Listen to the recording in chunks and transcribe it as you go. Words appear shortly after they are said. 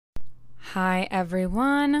Hi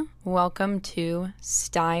everyone, welcome to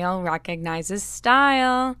Style Recognizes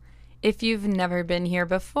Style. If you've never been here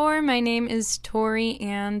before, my name is Tori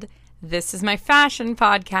and this is my fashion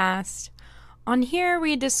podcast. On here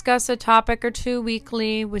we discuss a topic or two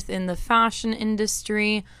weekly within the fashion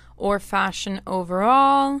industry or fashion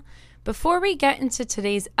overall. Before we get into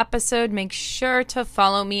today's episode, make sure to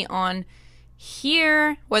follow me on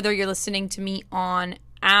here, whether you're listening to me on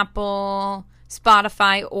Apple,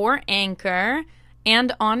 Spotify, or Anchor,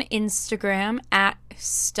 and on Instagram at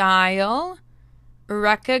Style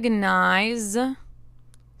Recognize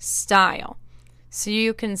Style. So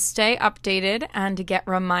you can stay updated and get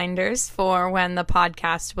reminders for when the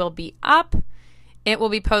podcast will be up. It will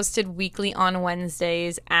be posted weekly on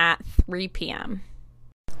Wednesdays at 3 p.m.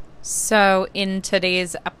 So in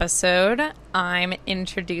today's episode, I'm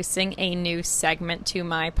introducing a new segment to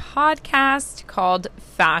my podcast called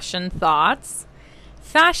Fashion Thoughts.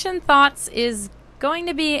 Fashion Thoughts is going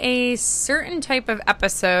to be a certain type of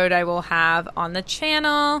episode I will have on the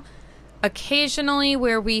channel occasionally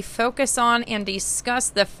where we focus on and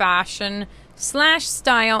discuss the fashion/style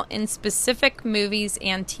in specific movies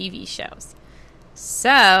and TV shows.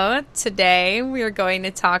 So today we are going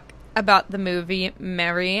to talk about the movie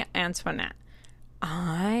Marie Antoinette.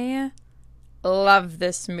 I love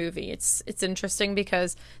this movie. It's interesting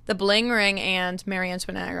because The Bling Ring and Marie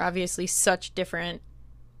Antoinette are obviously such different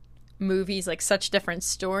movies, like such different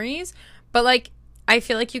stories, but like I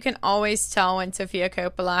feel like you can always tell when Sofia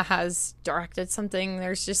Coppola has directed something.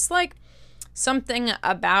 There's just like something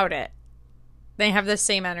about it. They have the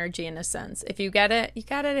same energy in a sense. If you get it, you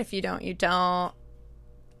get it. If you don't, you don't.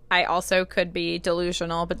 I also could be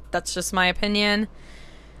delusional, but that's just my opinion.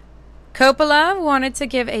 Coppola wanted to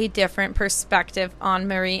give a different perspective on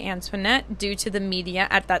Marie Antoinette due to the media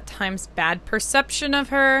at that time's bad perception of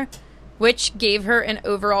her, which gave her an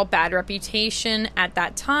overall bad reputation at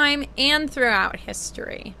that time and throughout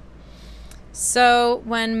history. So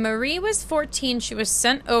when Marie was 14, she was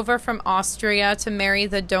sent over from Austria to marry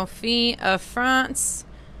the Dauphin of France.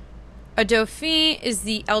 A Dauphin is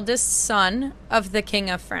the eldest son of the King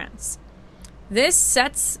of France. This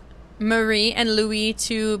sets Marie and Louis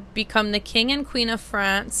to become the King and Queen of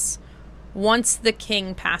France once the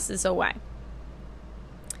king passes away.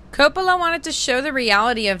 Coppola wanted to show the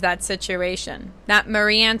reality of that situation, that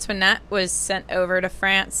Marie Antoinette was sent over to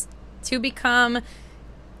France to become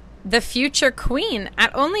the future queen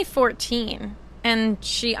at only 14, and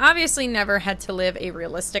she obviously never had to live a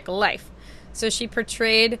realistic life. So she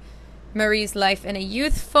portrayed Marie's life in a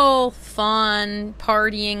youthful, fun,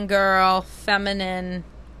 partying girl, feminine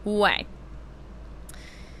way.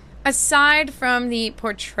 Aside from the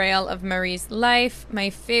portrayal of Marie's life, my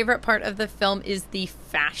favorite part of the film is the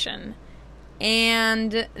fashion.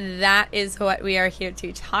 And that is what we are here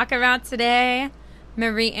to talk about today.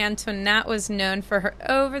 Marie Antoinette was known for her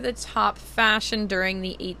over-the-top fashion during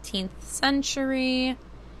the 18th century.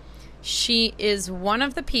 She is one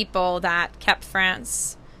of the people that kept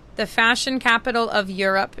France the fashion capital of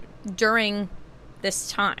Europe during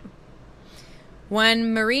this time.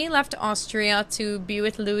 When Marie left Austria to be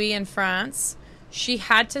with Louis in France, she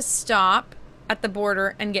had to stop at the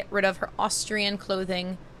border and get rid of her Austrian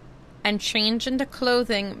clothing and change into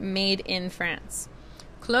clothing made in France.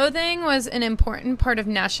 Clothing was an important part of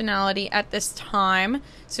nationality at this time,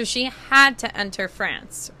 so she had to enter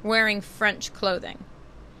France wearing French clothing.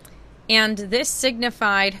 And this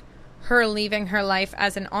signified her leaving her life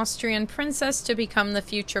as an Austrian princess to become the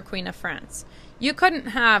future Queen of France. You couldn't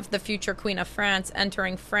have the future Queen of France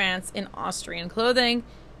entering France in Austrian clothing.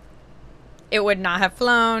 It would not have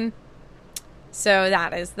flown. So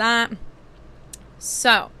that is that.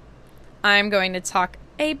 So, I'm going to talk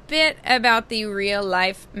a bit about the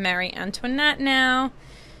real-life Marie Antoinette now.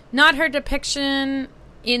 Not her depiction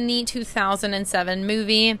in the 2007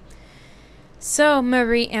 movie. So,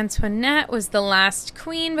 Marie Antoinette was the last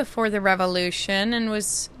queen before the revolution and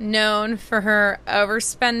was known for her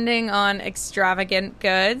overspending on extravagant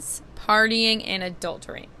goods, partying, and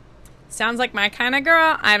adultery. Sounds like my kind of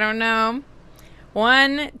girl. I don't know.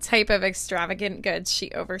 One type of extravagant goods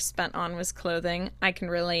she overspent on was clothing. I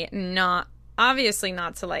can relate, obviously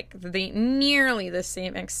not to like nearly the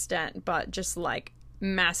same extent, but just like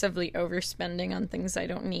massively overspending on things I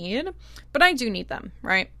don't need. But I do need them,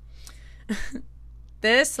 right?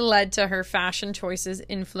 This led to her fashion choices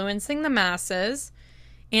influencing the masses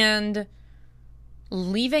and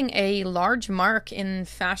leaving a large mark in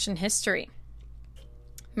fashion history.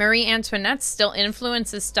 Marie Antoinette still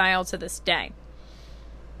influences style to this day.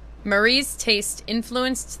 Marie's taste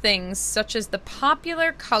influenced things such as the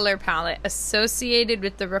popular color palette associated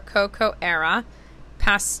with the Rococo era,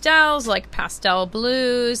 pastels like pastel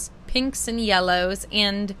blues, pinks and yellows,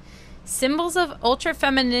 and symbols of ultra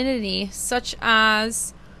femininity such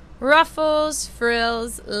as ruffles,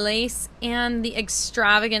 frills, lace, and the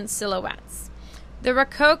extravagant silhouettes. The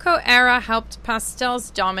Rococo era helped pastels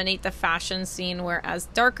dominate the fashion scene, whereas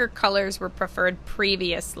darker colors were preferred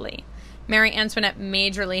previously. Marie Antoinette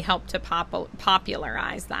majorly helped to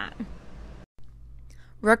popularize that.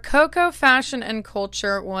 Rococo fashion and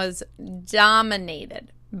culture was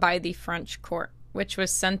dominated by the French court, which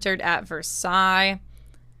was centered at Versailles.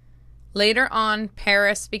 Later on,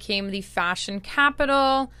 Paris became the fashion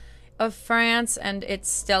capital of France, and it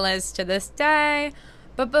still is to this day.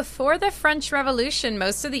 But before the French Revolution,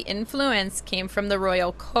 most of the influence came from the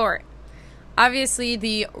royal court. Obviously,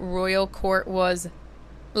 the royal court was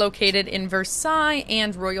located in Versailles,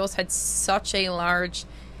 and royals had such a large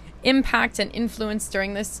impact and influence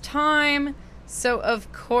during this time. So,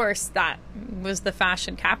 of course, that was the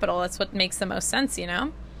fashion capital. That's what makes the most sense, you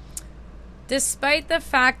know? Despite the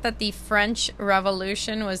fact that the French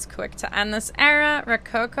Revolution was quick to end this era,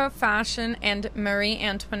 Rococo fashion and Marie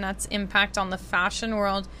Antoinette's impact on the fashion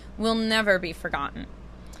world will never be forgotten.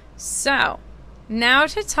 So, now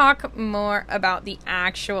to talk more about the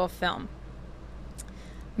actual film.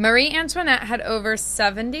 Marie Antoinette had over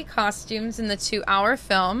 70 costumes in the 2-hour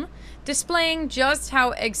film, displaying just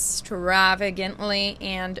how extravagantly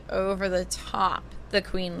and over the top the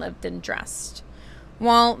queen lived and dressed.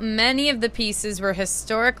 While many of the pieces were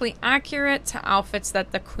historically accurate to outfits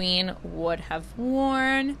that the queen would have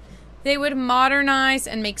worn, they would modernize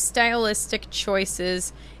and make stylistic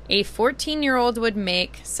choices a 14-year-old would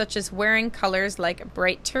make, such as wearing colors like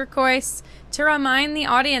bright turquoise to remind the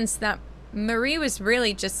audience that Marie was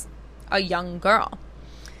really just a young girl.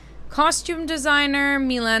 Costume designer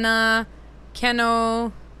Milena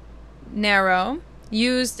Canonero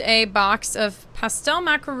used a box of pastel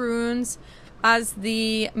macaroons as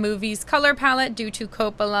the movie's color palette due to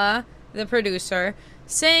Coppola, the producer,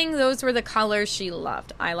 saying those were the colors she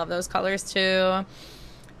loved. I love those colors too.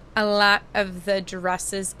 A lot of the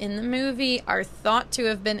dresses in the movie are thought to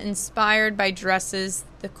have been inspired by dresses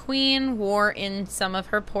the queen wore in some of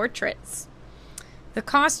her portraits. The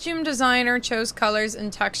costume designer chose colors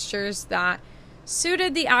and textures that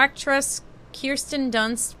suited the actress Kirsten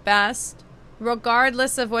Dunst best,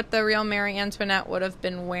 regardless of what the real Marie Antoinette would have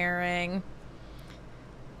been wearing.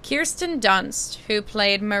 Kirsten Dunst, who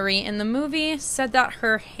played Marie in the movie, said that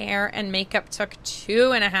her hair and makeup took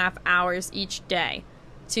 2.5 hours each day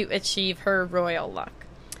to achieve her royal look.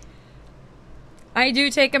 I do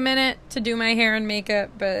take a minute to do my hair and makeup,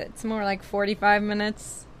 but it's more like 45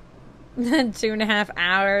 minutes than 2.5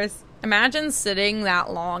 hours. Imagine sitting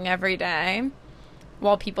that long every day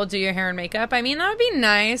while people do your hair and makeup. I mean, that would be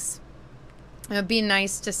nice. It would be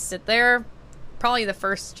nice to sit there probably the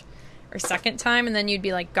first or second time, and then you'd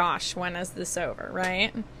be like, gosh, when is this over,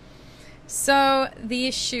 right? So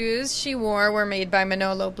these shoes she wore were made by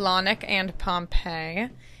Manolo Blahnik and Pompey,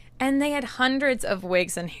 and they had hundreds of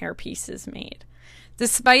wigs and hair pieces made.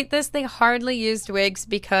 Despite this, they hardly used wigs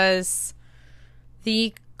because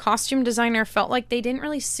the costume designer felt like they didn't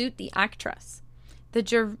really suit the actress.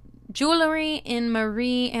 The jewelry in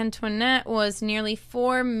Marie Antoinette was nearly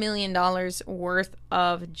 $4 million worth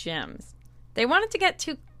of gems. They wanted to get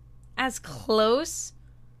to as close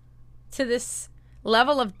to this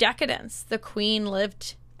level of decadence the queen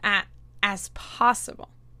lived at as possible.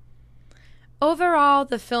 Overall,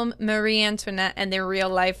 the film Marie Antoinette and the real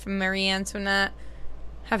life Marie Antoinette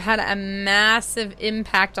have had a massive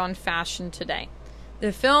impact on fashion today.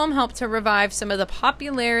 The film helped to revive some of the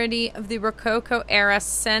popularity of the Rococo era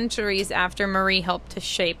centuries after Marie helped to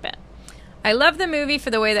shape it. I love the movie for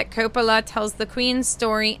the way that Coppola tells the queen's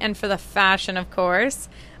story and for the fashion, of course.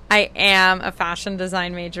 I am a fashion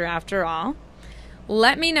design major after all.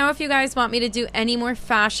 Let me know if you guys want me to do any more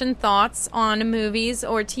fashion thoughts on movies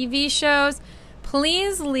or TV shows.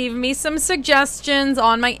 Please leave me some suggestions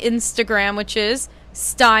on my Instagram, which is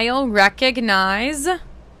Style Recognize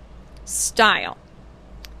Style.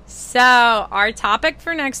 So, our topic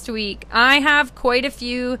for next week, I have quite a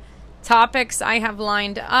few topics I have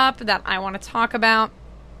lined up that I want to talk about.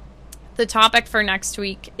 The topic for next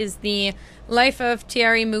week is the life of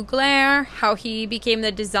Thierry Mugler, how he became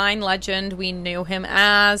the design legend we knew him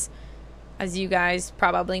as. As you guys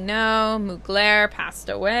probably know, Mugler passed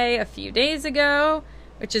away a few days ago,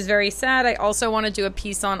 which is very sad. I also want to do a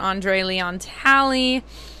piece on Andre Leon Talley,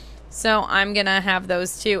 so I'm going to have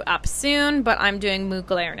those two up soon, but I'm doing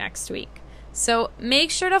Mugler next week. So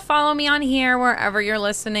make sure to follow me on here wherever you're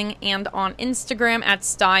listening and on Instagram at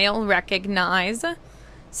Style Recognize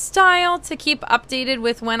Style to keep updated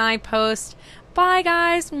with when I post. Bye,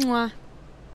 guys. Mwah.